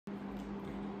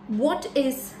What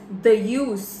is the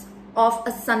use of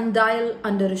a sundial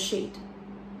under a shade?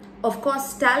 Of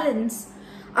course, talents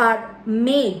are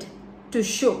made to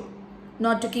show,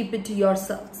 not to keep it to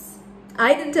yourselves.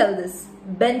 I didn't tell this.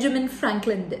 Benjamin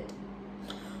Franklin did.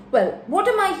 Well, what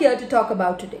am I here to talk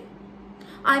about today?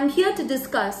 I'm here to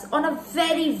discuss on a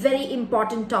very, very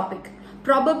important topic.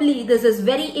 Probably this is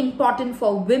very important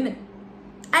for women.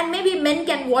 And maybe men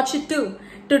can watch it too,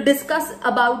 to discuss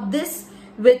about this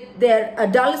with their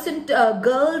adolescent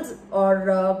girls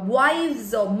or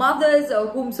wives or mothers or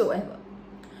whomsoever.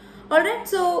 Alright,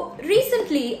 so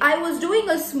recently I was doing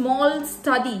a small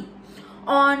study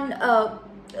on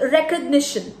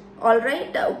recognition.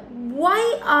 Alright,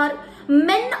 why are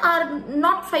men are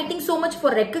not fighting so much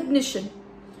for recognition?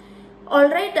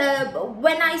 Alright,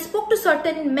 when I spoke to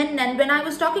certain men and when I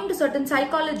was talking to certain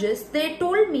psychologists, they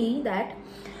told me that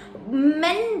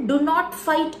men do not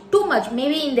fight too much.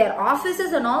 Maybe in their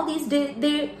offices and all these,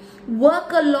 they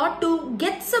work a lot to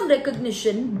get some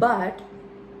recognition, but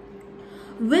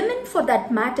women, for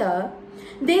that matter,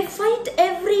 they fight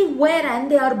everywhere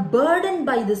and they are burdened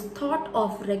by this thought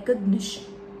of recognition.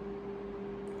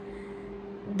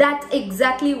 That's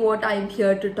exactly what I'm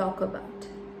here to talk about.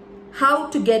 How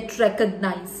to get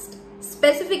recognized,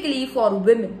 specifically for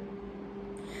women.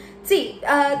 See,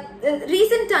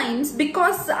 recent times,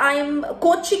 because I'm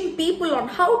coaching people on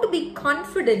how to be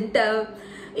confident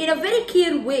in a very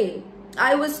clear way,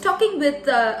 I was talking with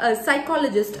a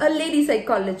psychologist, a lady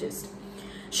psychologist.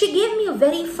 She gave me a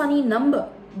very funny number.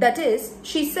 That is,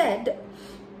 she said,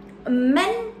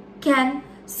 men can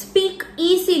speak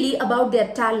easily about their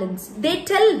talents. They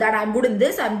tell that I'm good in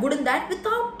this, I'm good in that,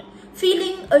 without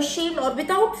feeling ashamed or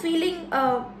without feeling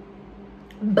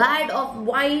bad of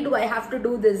why do I have to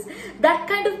do this. That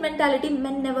kind of mentality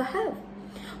men never have.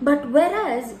 But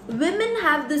whereas women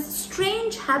have this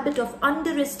strange habit of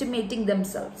underestimating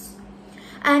themselves.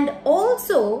 And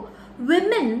also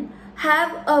women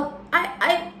have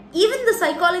even the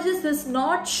psychologist is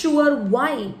not sure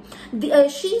why.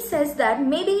 She says that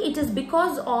maybe it is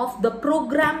because of the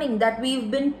programming that we've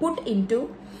been put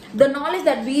into, the knowledge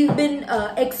that we've been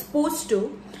exposed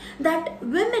to, that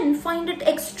women find it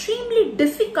extremely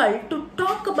difficult to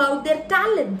talk about their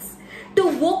talents,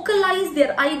 to vocalize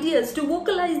their ideas, to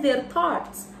vocalize their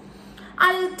thoughts.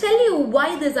 I'll tell you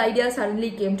why this idea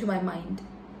suddenly came to my mind.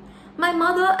 My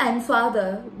mother and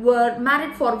father were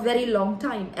married for a very long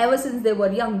time, ever since they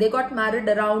were young. They got married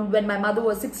around when my mother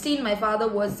was 16, my father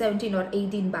was 17 or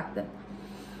 18 back then.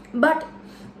 But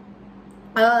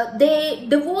they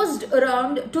divorced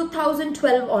around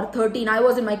 2012 or 13. I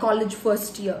was in my college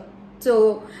first year.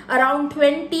 So around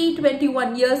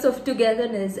 21 years of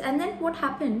togetherness. And then what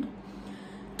happened?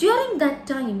 During that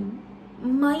time,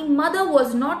 my mother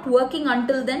was not working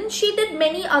until then. She did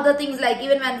many other things, like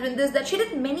even management this, that. She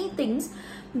did many things,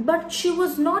 but she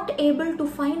was not able to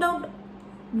find out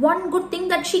one good thing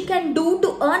that she can do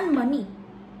to earn money.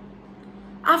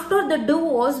 After the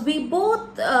divorce, we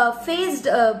both faced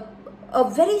a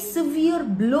very severe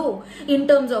blow in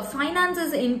terms of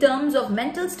finances, in terms of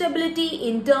mental stability,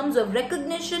 in terms of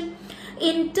recognition,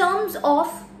 in terms of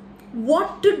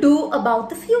what to do about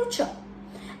the future.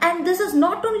 And this is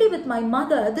not only with my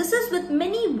mother, this is with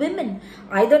many women.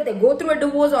 Either they go through a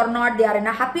divorce or not, they are in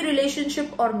a happy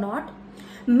relationship or not.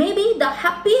 Maybe the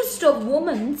happiest of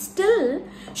women, still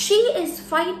she is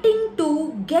fighting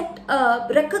to get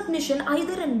recognition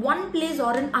either in one place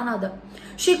or in another.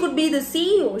 She could be the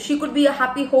CEO, she could be a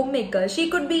happy homemaker, she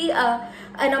could be an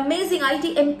amazing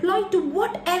IT employee, to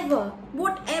whatever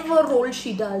role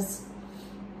she does.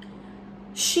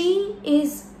 She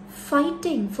is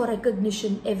fighting for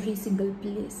recognition every single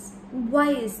place.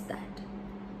 Why is that?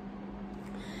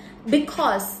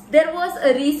 Because there was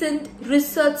a recent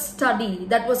research study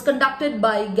that was conducted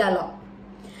by Gallup.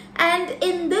 And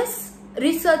in this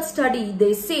research study,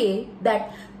 they say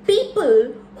that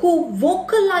people who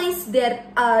vocalize their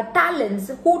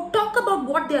talents, who talk about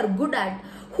what they are good at,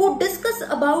 who discuss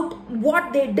about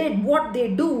what they did, what they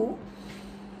do,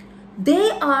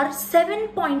 they are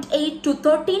 7.8 to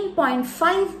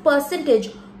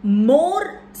 13.5%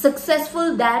 more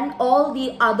successful than all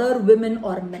the other women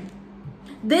or men.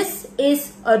 This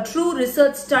is a true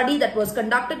research study that was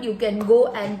conducted. You can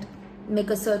go and make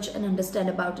a search and understand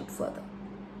about it further.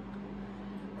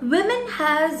 Women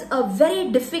has a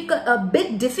big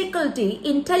difficulty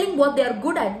in telling what they are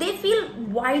good at. They feel,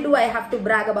 why do I have to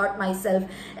brag about myself?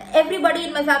 Everybody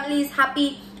in my family is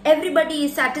happy. Everybody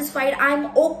is satisfied. I'm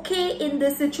okay in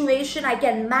this situation. I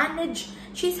can manage.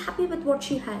 She's happy with what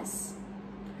she has.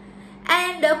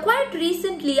 And quite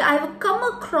recently, I've come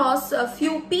across a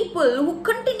few people who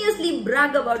continuously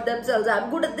brag about themselves. I'm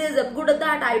good at this, I'm good at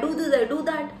that, I do this, I do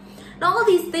that. And all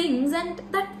these things, and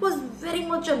that was very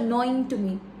much annoying to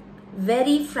me.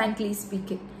 Very frankly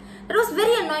speaking. That was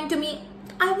very annoying to me.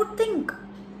 I would think,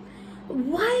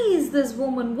 why is this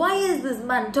woman, why is this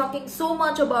man talking so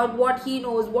much about what he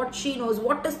knows, what she knows,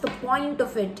 what is the point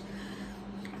of it?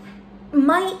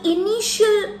 My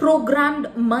initial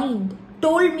programmed mind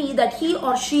told me that he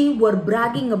or she were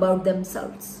bragging about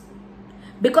themselves,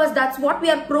 because that's what we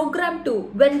are programmed to.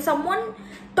 When someone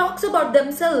talks about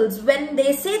themselves, when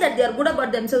they say that they are good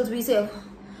about themselves, we say,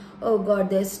 oh God,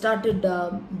 they started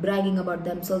bragging about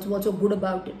themselves, what's so good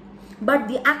about it? But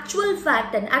the actual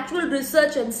fact and actual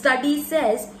research and study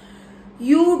says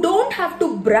you don't have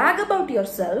to brag about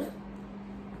yourself,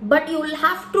 but you will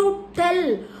have to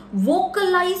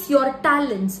vocalize your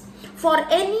talents. For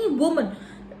any woman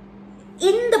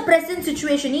in the present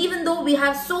situation, even though we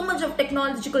have so much of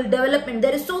technological development,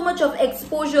 there is so much of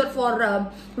exposure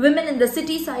for women in the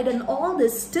city side and all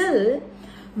this, still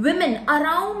women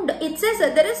around, it says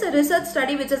that there is a research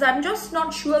study which says, I'm just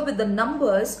not sure with the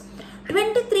numbers,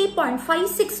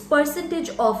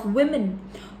 23.56% of women,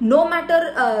 no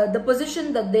matter the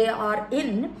position that they are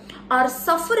in, are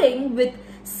suffering with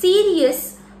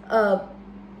serious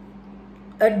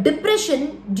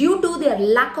depression due to their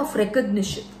lack of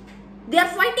recognition. They are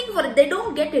fighting for it. They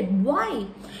don't get it. Why?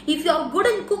 If you are good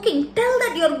in cooking, tell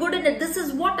that you are good in it. This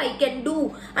is what I can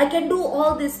do. I can do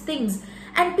all these things.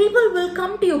 And people will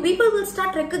come to you. People will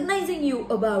start recognizing you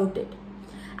about it.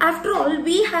 After all,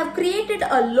 we have created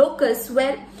a locus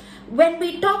where when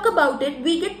we talk about it,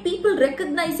 we get people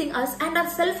recognizing us and our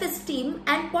self-esteem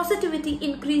and positivity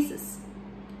increases.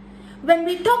 When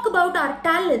we talk about our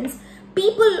talents,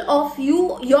 people of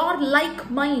your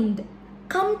like mind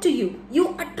come to you.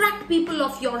 You attract people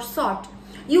of your sort.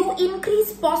 You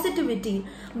increase positivity.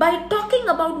 By talking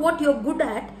about what you're good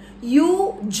at,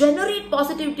 you generate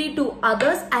positivity to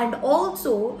others and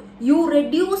also you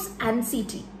reduce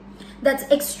anxiety. That's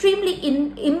extremely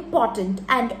important,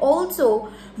 and also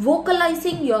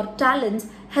vocalizing your talents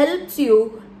helps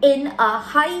you in a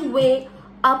highway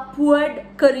upward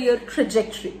career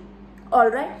trajectory.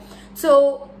 Alright,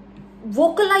 so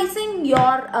vocalizing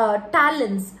your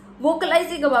talents,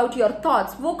 vocalizing about your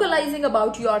thoughts, vocalizing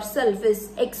about yourself is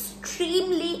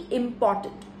extremely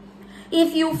important.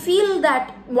 If you feel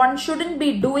that one shouldn't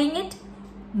be doing it,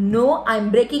 no,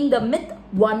 I'm breaking the myth,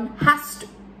 one has to.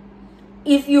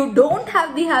 If you don't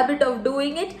have the habit of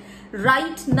doing it,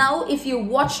 right now, if you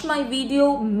watched my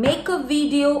video, make a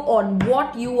video on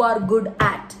what you are good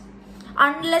at.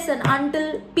 Unless and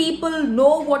until people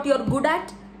know what you're good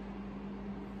at,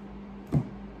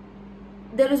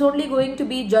 there is only going to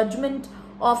be judgment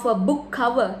of a book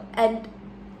cover, and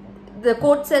the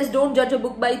quote says don't judge a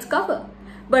book by its cover,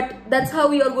 but that's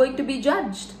how you are going to be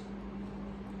judged.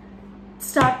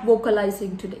 Start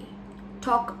vocalizing today.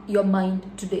 Talk your mind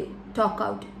today. Talk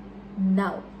out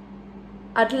now.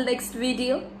 Until next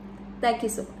video, thank you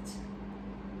so much.